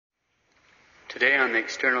Today on the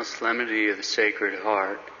external solemnity of the Sacred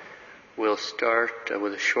Heart, we'll start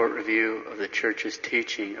with a short review of the Church's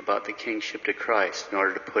teaching about the kingship to Christ in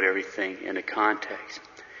order to put everything into context.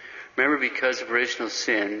 Remember, because of original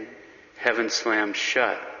sin, heaven slammed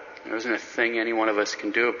shut. There wasn't a thing any one of us can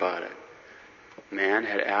do about it. Man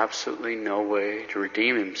had absolutely no way to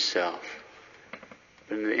redeem himself.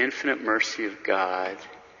 But in the infinite mercy of God,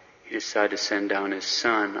 He decided to send down His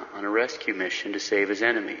Son on a rescue mission to save His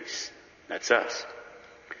enemies. That's us.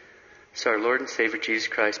 So our Lord and Savior Jesus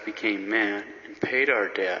Christ became man and paid our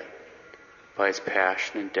debt by His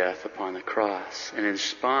passion and death upon the cross. And in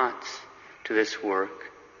response to this work,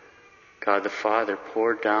 God the Father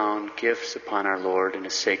poured down gifts upon our Lord in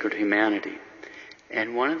His sacred humanity.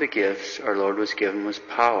 And one of the gifts our Lord was given was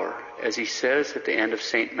power. As He says at the end of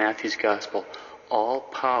St. Matthew's Gospel, all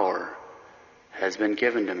power has been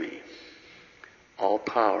given to me. All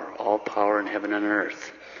power in heaven and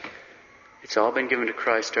earth. It's all been given to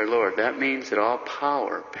Christ our Lord. That means that all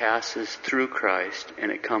power passes through Christ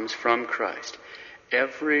and it comes from Christ.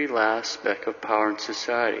 Every last speck of power in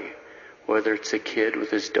society, whether it's a kid with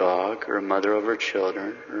his dog, or a mother over her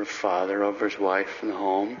children, or a father over his wife in the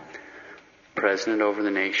home, president over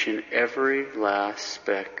the nation, every last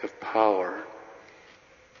speck of power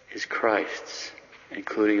is Christ's,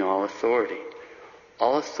 including all authority.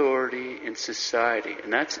 All authority in society,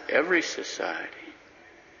 and that's every society.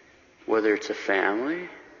 Whether it's a family,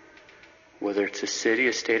 whether it's a city,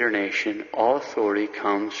 a state, or nation, all authority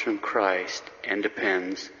comes from Christ and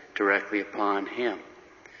depends directly upon Him.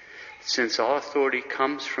 Since all authority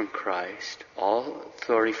comes from Christ, all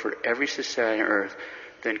authority for every society on earth,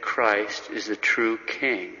 then Christ is the true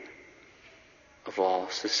King of all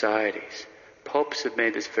societies. Popes have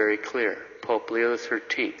made this very clear. Pope Leo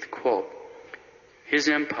XIII, quote, His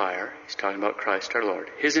empire, he's talking about Christ our Lord,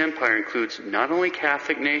 His empire includes not only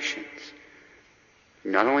Catholic nations,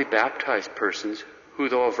 not only baptized persons who,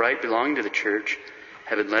 though of right belong to the Church,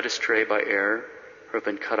 have been led astray by error or have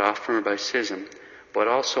been cut off from her by schism, but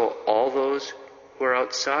also all those who are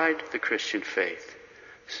outside the Christian faith,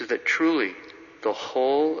 so that truly the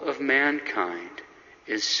whole of mankind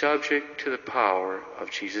is subject to the power of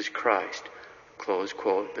Jesus Christ. Close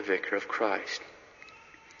quote, the Vicar of Christ.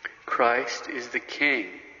 Christ is the King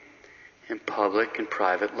in public and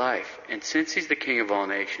private life. And since He's the King of all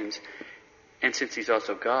nations, and since He's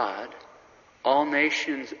also God, all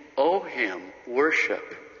nations owe Him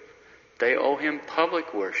worship. They owe Him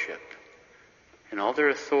public worship. And all their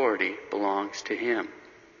authority belongs to Him.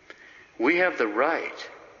 We have the right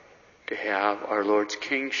to have our Lord's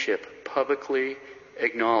kingship publicly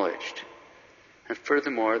acknowledged. And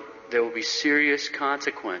furthermore, there will be serious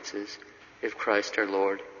consequences if Christ our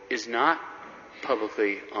Lord is not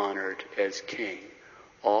publicly honored as king.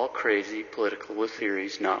 All crazy political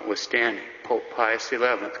theories notwithstanding. Pope Pius XI,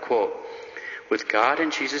 quote, With God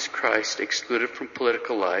and Jesus Christ excluded from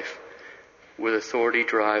political life, with authority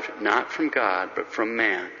derived not from God but from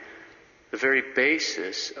man, the very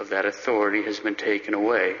basis of that authority has been taken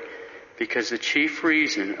away, because the chief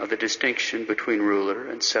reason of the distinction between ruler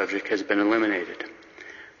and subject has been eliminated.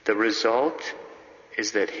 The result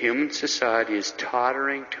is that human society is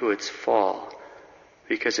tottering to its fall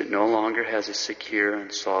because it no longer has a secure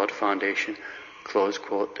and solid foundation. Close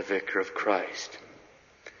quote, the Vicar of Christ.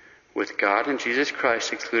 With God and Jesus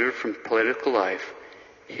Christ excluded from political life,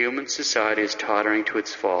 human society is tottering to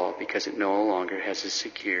its fall because it no longer has a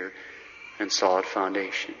secure and solid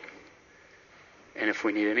foundation. And if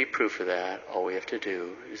we need any proof of that, all we have to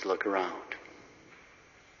do is look around.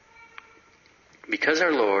 Because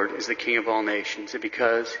our Lord is the King of all nations, and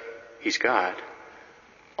because He's God,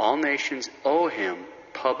 all nations owe Him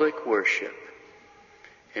public worship,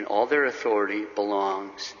 and all their authority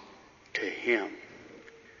belongs to Him.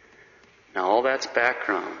 Now all that's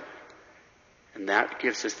background, and that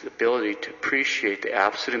gives us the ability to appreciate the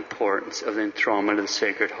absolute importance of the enthronement of the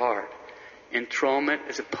Sacred Heart. Enthronement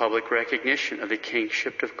is a public recognition of the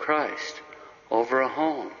kingship of Christ over a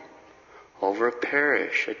home, over a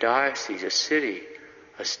parish, a diocese, a city,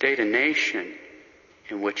 a state, a nation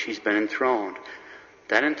in which He's been enthroned.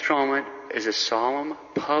 That enthronement is a solemn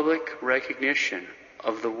public recognition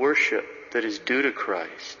of the worship that is due to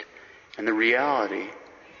Christ and the reality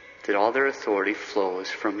that all their authority flows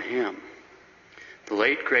from Him. The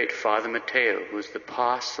late great Father Matteo, who was the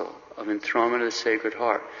apostle of enthronement of the Sacred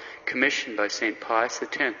Heart, commissioned by St. Pius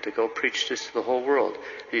X to go preach this to the whole world.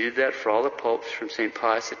 And he did that for all the popes from St.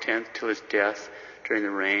 Pius X till his death during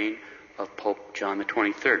the reign of Pope John the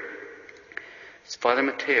 23rd. Father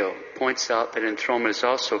Matteo points out that enthronement is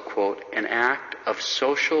also, quote, an act of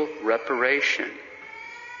social reparation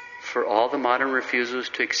for all the modern refusals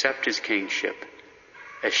to accept His kingship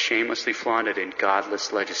as shamelessly flaunted in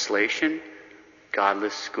godless legislation,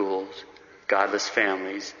 godless schools, godless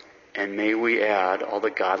families, and may we add all the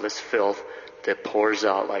godless filth that pours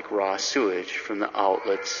out like raw sewage from the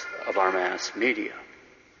outlets of our mass media.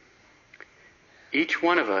 Each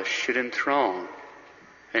one of us should enthrone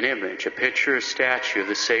an image, a picture, a statue of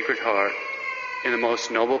the Sacred Heart in the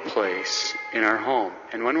most noble place in our home.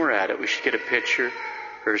 And when we're at it, we should get a picture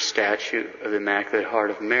or a statue of the Immaculate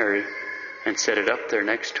Heart of Mary and set it up there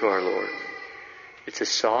next to our Lord. It's a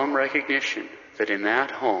solemn recognition that in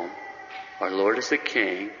that home, our Lord is the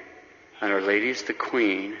King and Our Lady is the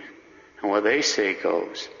Queen, and what they say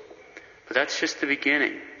goes. But that's just the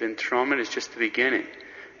beginning. The enthronement is just the beginning.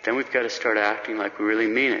 Then we've got to start acting like we really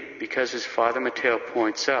mean it. Because as Father Mateo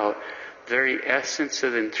points out, the very essence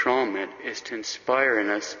of enthronement is to inspire in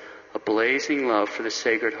us a blazing love for the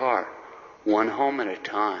Sacred Heart. One home at a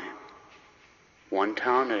time. One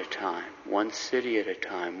town at a time. One city at a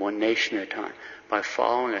time. One nation at a time. By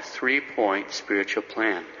following a 3-point spiritual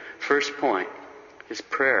plan. First point is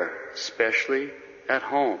prayer, especially at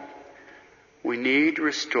home. We need to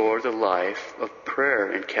restore the life of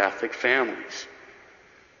prayer in Catholic families.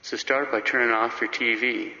 So start by turning off your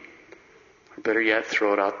TV, or better yet,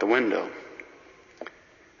 throw it out the window.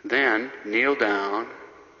 Then kneel down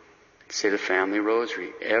and say the family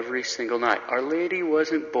rosary every single night. Our Lady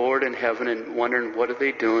wasn't bored in heaven and wondering what are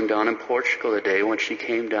they doing down in Portugal today when she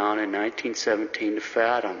came down in 1917 to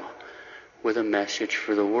Fatima with a message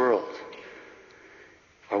for the world.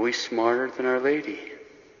 Are we smarter than Our Lady?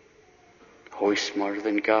 Are we smarter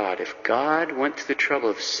than God? If God went to the trouble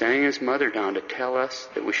of sending His mother down to tell us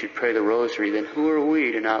that we should pray the rosary, then who are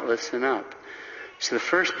we to not listen up? So the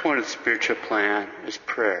first point of the spiritual plan is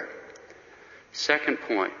prayer. Second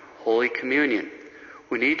point, Holy Communion.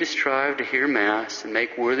 We need to strive to hear Mass and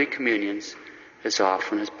make worthy communions as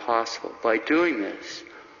often as possible. By doing this,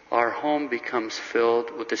 our home becomes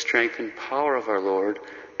filled with the strength and power of our Lord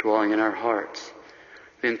dwelling in our hearts.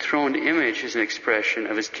 The enthroned image is an expression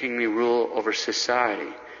of His kingly rule over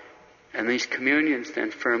society. And these communions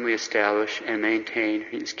then firmly establish and maintain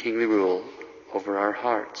His kingly rule over our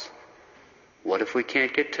hearts. What if we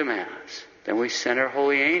can't get to Mass? Then we send our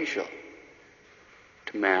holy angel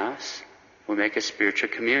to Mass. We make a spiritual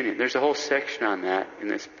communion. There's a whole section on that in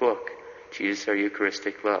this book, Jesus, Our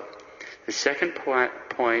Eucharistic Love. The second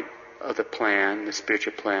point of the plan, the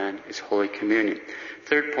spiritual plan, is Holy Communion.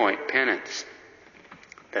 Third point, penance.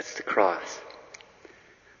 That's the cross.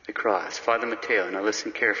 The cross. Father Mateo, now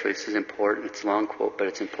listen carefully, this is important. It's a long quote, but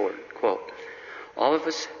it's important. Quote, all of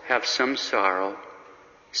us have some sorrow,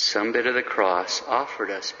 some bit of the cross offered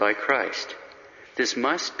us by Christ. This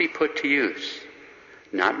must be put to use,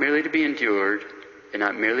 not merely to be endured, and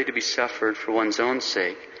not merely to be suffered for one's own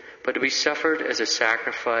sake, but to be suffered as a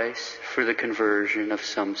sacrifice for the conversion of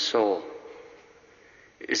some soul.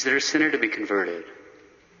 Is there a sinner to be converted?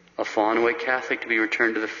 A fallen away Catholic to be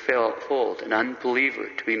returned to the fold, an unbeliever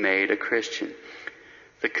to be made a Christian.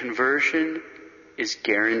 The conversion is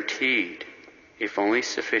guaranteed if only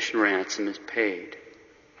sufficient ransom is paid.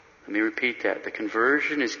 Let me repeat that. The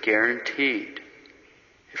conversion is guaranteed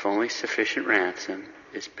if only sufficient ransom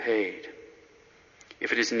is paid.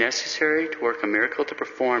 If it is necessary to work a miracle to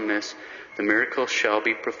perform this, the miracle shall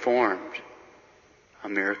be performed. A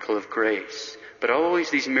miracle of grace. But always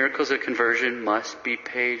these miracles of conversion must be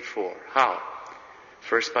paid for. How?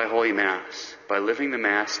 First, by Holy Mass, by living the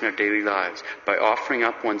Mass in our daily lives, by offering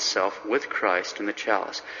up oneself with Christ in the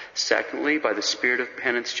chalice. Secondly, by the spirit of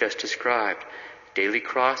penance just described. Daily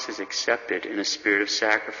cross is accepted in a spirit of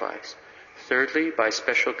sacrifice. Thirdly, by a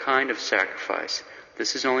special kind of sacrifice.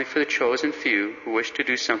 This is only for the chosen few who wish to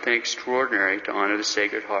do something extraordinary to honor the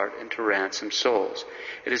Sacred Heart and to ransom souls.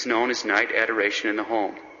 It is known as night adoration in the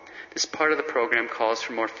home. This part of the program calls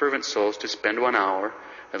for more fervent souls to spend 1 hour,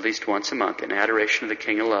 at least once a month, in adoration of the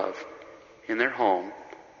King of Love in their home,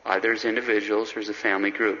 either as individuals or as a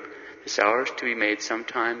family group. This hour is to be made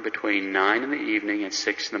sometime between 9 in the evening and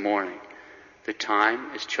 6 in the morning. The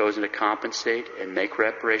time is chosen to compensate and make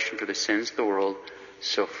reparation for the sins of the world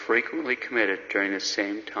so frequently committed during the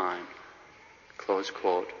same time. Close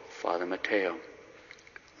quote, Father Mateo.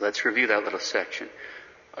 Let's review that little section.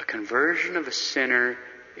 A conversion of a sinner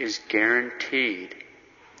is guaranteed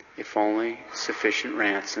if only sufficient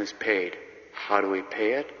ransom is paid. How do we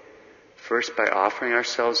pay it? First, by offering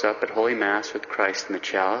ourselves up at Holy Mass with Christ in the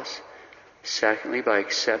chalice. Secondly, by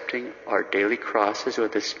accepting our daily crosses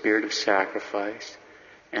with the spirit of sacrifice.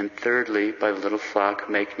 And thirdly, by the little flock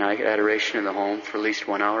who make night adoration in the home for at least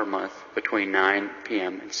 1 hour a month between 9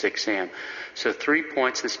 p.m. and 6 a.m. So 3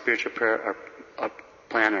 points of the spiritual prayer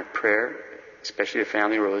plan are prayer, especially the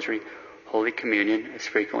family rosary, Holy Communion as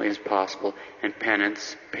frequently as possible, and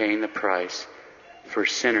penance, paying the price for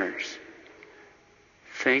sinners.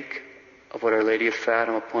 Think of what Our Lady of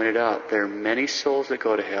Fatima pointed out. There are many souls that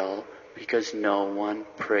go to hell because no one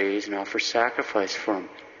prays and offers sacrifice for them.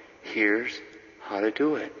 Here's how to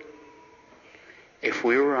do it. If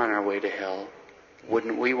we were on our way to hell,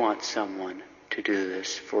 wouldn't we want someone to do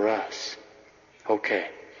this for us? Okay.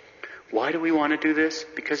 Why do we want to do this?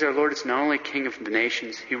 Because our Lord is not only King of the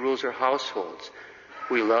nations, He rules our households.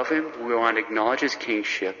 We love Him, we want to acknowledge His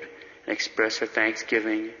kingship and express our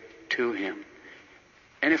thanksgiving to Him.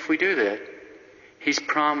 And if we do that, He's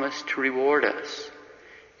promised to reward us.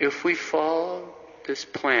 If we follow this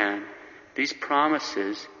plan, these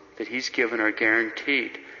promises that He's given are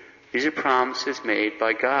guaranteed. These are promises made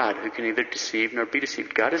by God, who can neither deceive nor be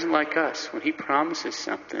deceived. God isn't like us. When He promises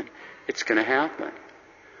something, it's going to happen.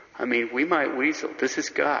 I mean, we might weasel. This is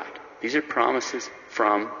God. These are promises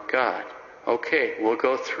from God. Okay, we'll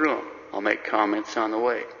go through them. I'll make comments on the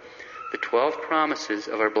way. The 12 promises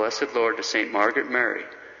of our Blessed Lord to St. Margaret Mary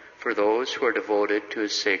for those who are devoted to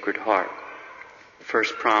His Sacred Heart.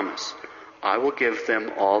 First promise, I will give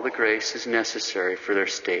them all the graces necessary for their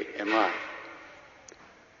state in life.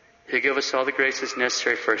 He'll give us all the graces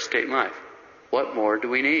necessary for our state in life. What more do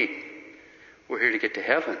we need? We're here to get to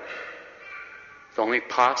heaven. The only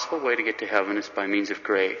possible way to get to heaven is by means of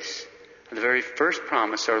grace. And the very first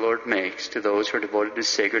promise our Lord makes to those who are devoted to His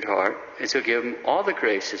Sacred Heart is He'll give them all the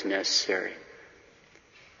graces necessary.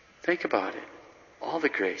 Think about it. All the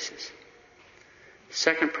graces.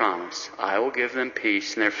 Second promise, I will give them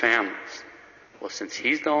peace in their families. Well, since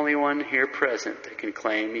He's the only one here present that can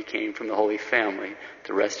claim He came from the Holy Family,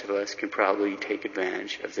 the rest of us can probably take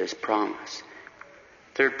advantage of this promise.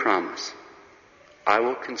 Third promise, I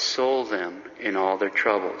will console them in all their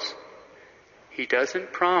troubles. He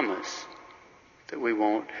doesn't promise that we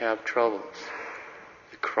won't have troubles.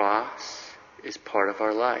 The cross is part of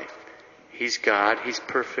our life. He's God, He's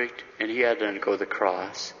perfect, and He had to undergo the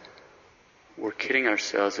cross. We're kidding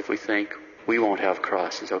ourselves if we think we won't have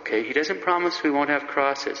crosses, okay? He doesn't promise we won't have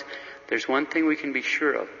crosses. There's one thing we can be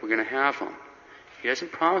sure of. We're going to have them. He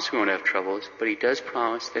doesn't promise we won't have troubles, but He does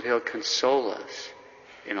promise that He'll console us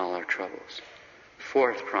in all our troubles.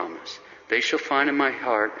 Fourth promise, they shall find in my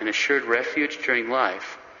heart an assured refuge during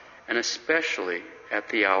life, and especially at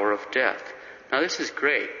the hour of death. Now this is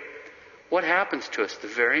great. What happens to us the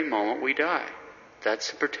very moment we die?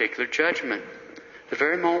 That's a particular judgment. The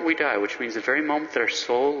very moment we die, which means the very moment that our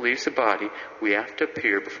soul leaves the body, we have to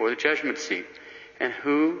appear before the judgment seat. And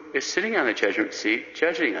who is sitting on the judgment seat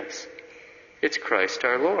judging us? It's Christ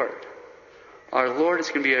our Lord. Our Lord is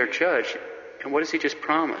going to be our judge. And what has He just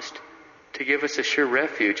promised? To give us a sure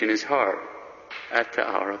refuge in His heart at the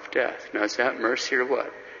hour of death. Now is that mercy or what?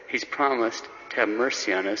 He's promised to have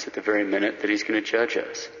mercy on us at the very minute that He's going to judge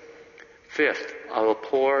us. Fifth, I will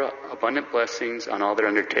pour abundant blessings on all their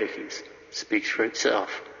undertakings. Speaks for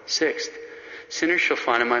itself. Sixth, sinners shall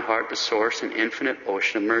find in my heart the source and infinite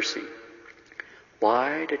ocean of mercy.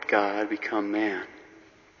 Why did God become man?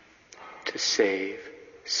 To save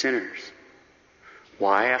sinners.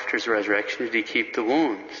 Why, after His resurrection, did He keep the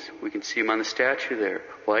wounds? We can see Him on the statue there.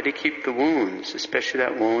 Why did He keep the wounds, especially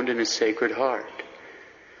that wound in His Sacred Heart?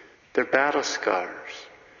 They're battle scars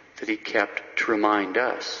that He kept to remind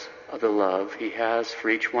us of the love He has for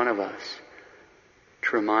each one of us.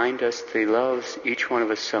 To remind us that He loves each one of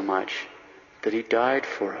us so much that He died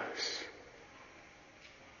for us.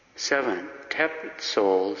 7. Tepid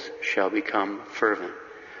souls shall become fervent.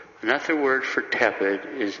 Another word for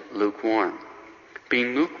tepid is lukewarm.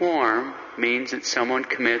 Being lukewarm means that someone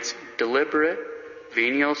commits deliberate,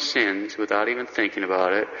 venial sins without even thinking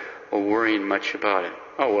about it or worrying much about it.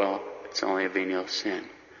 Oh well, it's only a venial sin.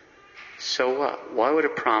 So what? Why would a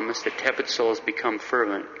promise that tepid souls become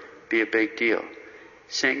fervent be a big deal?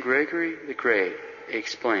 St. Gregory the Great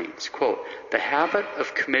explains, quote, the habit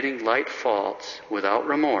of committing light faults without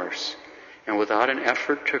remorse and without an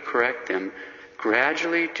effort to correct them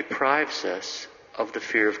gradually deprives us of the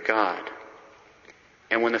fear of God.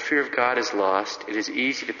 And when the fear of God is lost, it is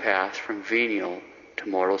easy to pass from venial to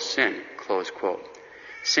mortal sin, close quote.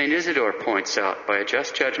 St. Isidore points out, by a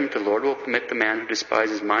just judgment the Lord will permit the man who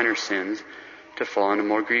despises minor sins to fall into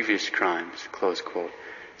more grievous crimes, close quote.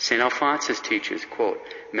 St. Alphonsus teaches, quote,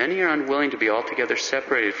 many are unwilling to be altogether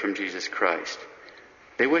separated from Jesus Christ.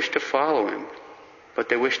 They wish to follow Him, but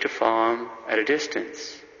they wish to follow Him at a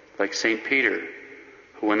distance, like St. Peter,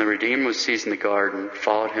 who when the Redeemer was seized in the garden,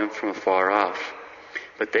 followed Him from afar off.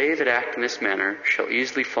 But they that act in this manner shall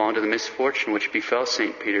easily fall into the misfortune which befell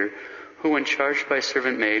St. Peter, who when charged by a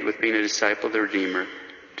servant maid with being a disciple of the Redeemer,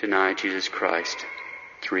 denied Jesus Christ.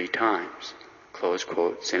 3 times. Close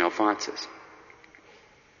quote, St. Alphonsus.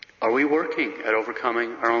 Are we working at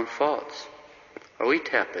overcoming our own faults? Are we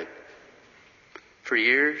tepid? For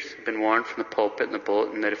years, I've been warned from the pulpit and the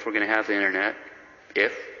bulletin that if we're going to have the internet,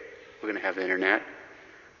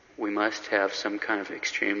 we must have some kind of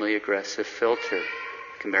extremely aggressive filter,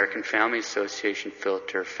 like American Family Association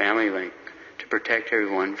filter, Family Link, to protect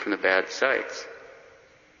everyone from the bad sites.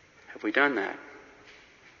 Have we done that?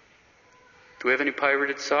 Do we have any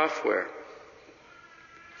pirated software?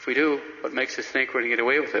 If we do, what makes us think we're going to get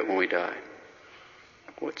away with it when we die?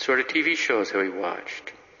 What sort of TV shows have we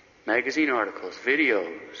watched? Magazine articles,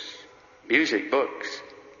 videos, music, books?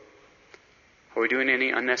 Are we doing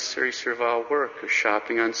any unnecessary servile work or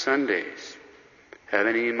shopping on Sundays? Have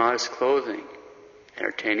any immodest clothing?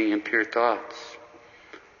 Entertaining impure thoughts?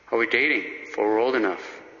 Are we dating before we're old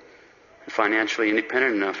enough and financially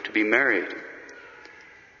independent enough to be married?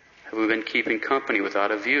 Have we been keeping company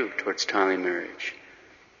without a view towards timely marriage?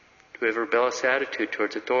 Do we have a rebellious attitude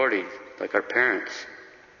towards authority, like our parents,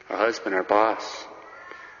 our husband, our boss?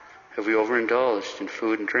 Have we overindulged in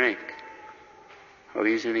food and drink? Are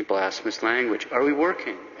we using any blasphemous language? Are we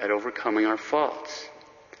working at overcoming our faults?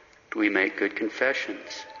 Do we make good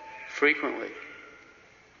confessions frequently?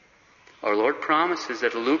 Our Lord promises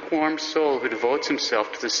that a lukewarm soul who devotes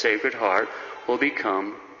himself to the Sacred Heart will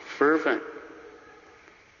become fervent.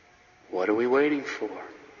 What are we waiting for?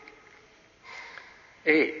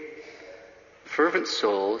 8. Fervent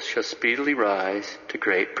souls shall speedily rise to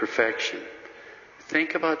great perfection.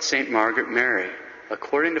 Think about St. Margaret Mary.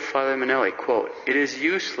 According to Father Manelli, quote, "It is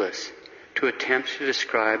useless to attempt to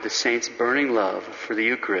describe the saint's burning love for the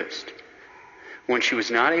Eucharist. When she was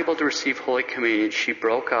not able to receive Holy Communion, she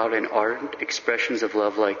broke out in ardent expressions of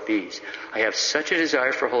love like these. I have such a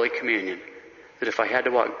desire for Holy Communion that if I had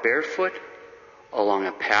to walk barefoot along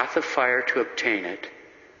a path of fire to obtain it,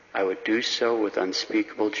 I would do so with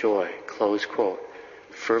unspeakable joy." Close quote.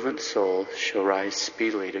 Fervent souls shall rise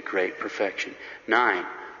speedily to great perfection. 9.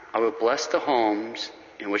 I will bless the homes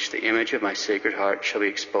in which the image of my Sacred Heart shall be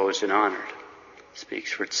exposed and honored.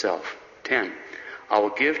 Speaks for itself. 10. I will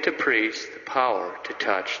give to priests the power to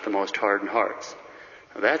touch the most hardened hearts.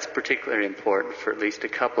 Now that's particularly important for at least a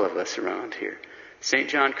couple of us around here. St.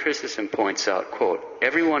 John Chrysostom points out, quote,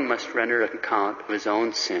 "Everyone must render an account of his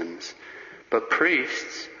own sins, but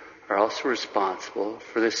priests are also responsible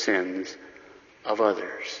for the sins of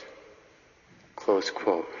others." Close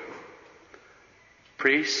quote.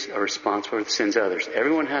 Priests are responsible for the sins of others.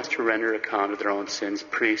 Everyone has to render account of their own sins.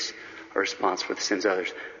 Priests are responsible for the sins of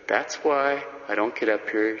others. That's why I don't get up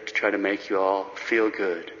here to try to make you all feel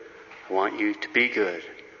good. I want you to be good.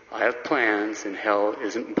 I have plans, and hell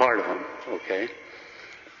isn't part of them, okay?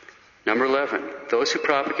 Number 11, those who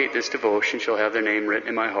propagate this devotion shall have their name written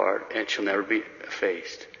in my heart, and it shall never be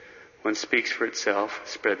effaced. One speaks for itself,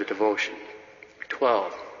 spread the devotion.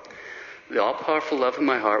 12, the all-powerful love of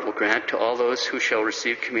my heart will grant to all those who shall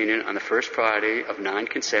receive communion on the first Friday of 9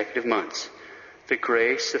 consecutive months the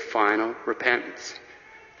grace of final repentance.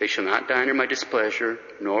 They shall not die under my displeasure,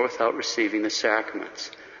 nor without receiving the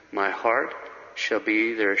sacraments. My heart shall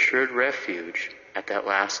be their assured refuge at that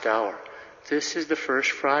last hour. This is the first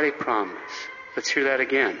Friday promise. Let's hear that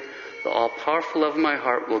again. The all-powerful love of my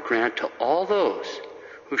heart will grant to all those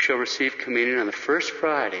who shall receive communion on the first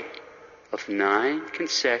Friday of 9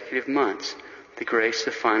 consecutive months the grace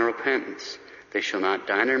of final repentance. They shall not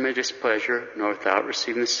die under my displeasure, nor without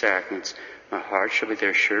receiving the sacraments. My heart shall be their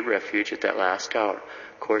assured refuge at that last hour.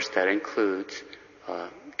 Of course, that includes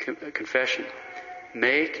confession.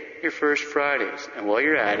 Make your first Fridays, and while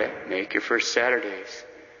you're at it, make your first Saturdays.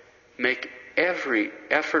 Make every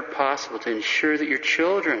effort possible to ensure that your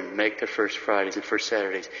children make their first Fridays and first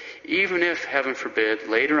Saturdays. Even if, heaven forbid,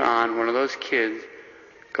 later on one of those kids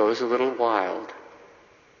goes a little wild,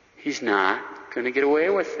 he's not going to get away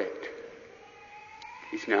with it.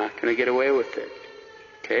 He's not going to get away with it.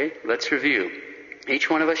 Okay, let's review. Each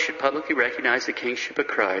one of us should publicly recognize the kingship of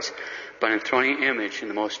Christ by enthroning an image in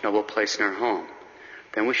the most noble place in our home.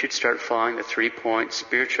 Then we should start following the 3-point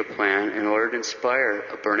spiritual plan in order to inspire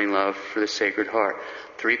a burning love for the Sacred Heart.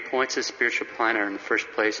 3 points of spiritual plan are in the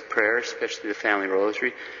first place prayer, especially the family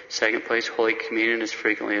rosary. Second place, Holy Communion as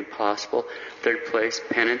frequently as possible. Third place,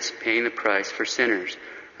 penance, paying the price for sinners.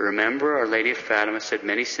 Remember, Our Lady of Fatima said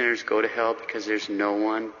many sinners go to hell because there's no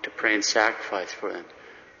one to pray and sacrifice for them.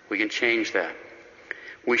 We can change that.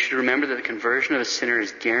 We should remember that the conversion of a sinner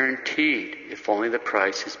is guaranteed if only the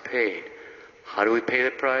price is paid. How do we pay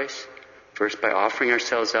the price? First, by offering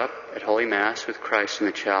ourselves up at Holy Mass with Christ in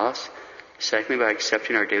the chalice. Secondly, by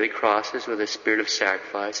accepting our daily crosses with a spirit of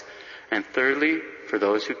sacrifice. And thirdly, for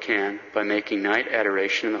those who can, by making night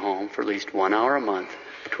adoration in the home for at least 1 hour a month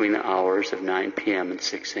between the hours of 9 p.m. and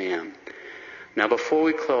 6 a.m. Now before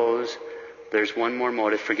we close, there's one more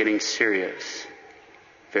motive for getting serious,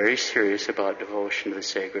 very serious about devotion to the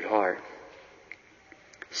Sacred Heart.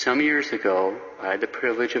 Some years ago, I had the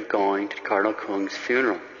privilege of going to Cardinal Kung's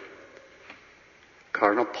funeral.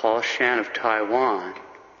 Cardinal Paul Shan of Taiwan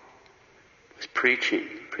was preached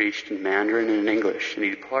in Mandarin and in English, and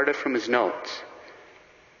he departed from his notes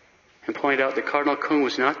and pointed out that Cardinal Kung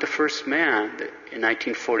was not the first man in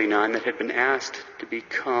 1949 that had been asked to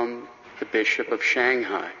become the Bishop of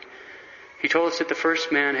Shanghai. He told us that the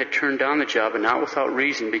first man had turned down the job, and not without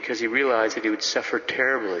reason, because he realized that he would suffer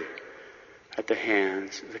terribly at the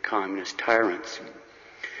hands of the communist tyrants.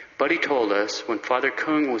 But he told us, when Father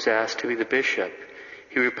Kung was asked to be the bishop,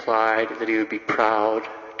 he replied that he would be proud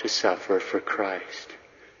to suffer for Christ.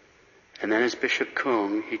 And then as Bishop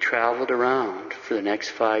Kung, he traveled around for the next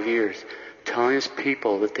 5 years, telling his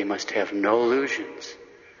people that they must have no illusions,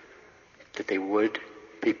 that they would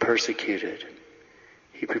be persecuted.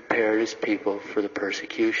 He prepared his people for the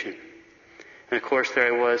persecution. And of course,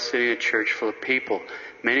 there I was, sitting in a church full of people,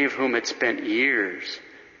 many of whom had spent years,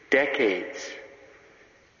 decades,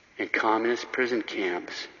 in communist prison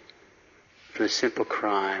camps for the simple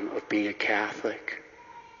crime of being a Catholic,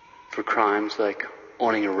 for crimes like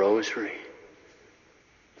owning a rosary,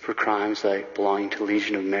 for crimes like belonging to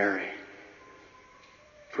Legion of Mary,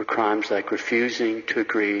 for crimes like refusing to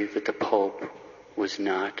agree that the Pope was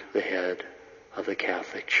not the head of the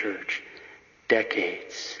Catholic Church.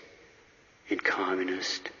 Decades in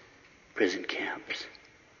communist prison camps.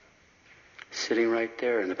 Sitting right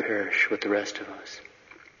there in the parish with the rest of us.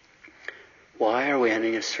 Why are we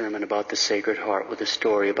ending a sermon about the Sacred Heart with a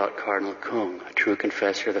story about Cardinal Kung, a true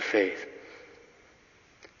confessor of the faith?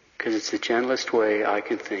 Because it's the gentlest way I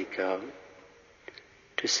can think of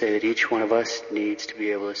to say that each one of us needs to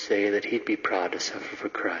be able to say that he'd be proud to suffer for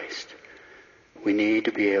Christ. We need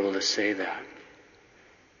to be able to say that.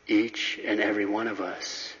 Each and every one of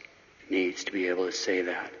us needs to be able to say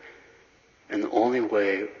that. And the only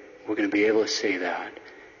way we're going to be able to say that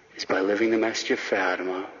is by living the message of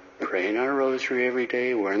Fatima, praying our rosary every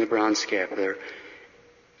day, wearing the brown scapular,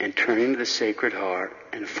 and turning to the Sacred Heart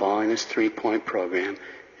and following this 3-point program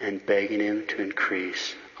and begging him to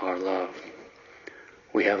increase our love.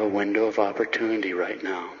 We have a window of opportunity right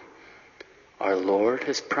now. Our Lord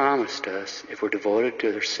has promised us, if we're devoted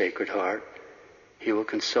to the Sacred Heart, He will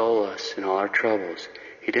console us in all our troubles.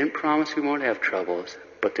 He didn't promise we won't have troubles,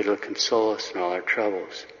 but that He'll console us in all our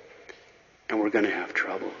troubles. And we're going to have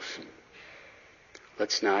troubles.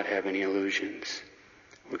 Let's not have any illusions.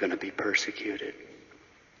 We're going to be persecuted.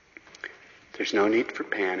 There's no need for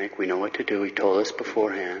panic. We know what to do. He told us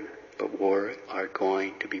beforehand. But we are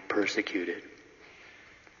going to be persecuted.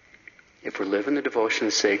 If we're living the devotion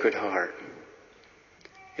of the Sacred Heart,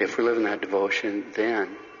 if we live in that devotion,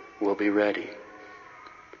 then we'll be ready.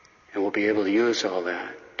 And we'll be able to use all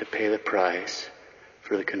that to pay the price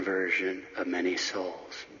for the conversion of many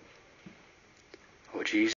souls. Oh, Jesus.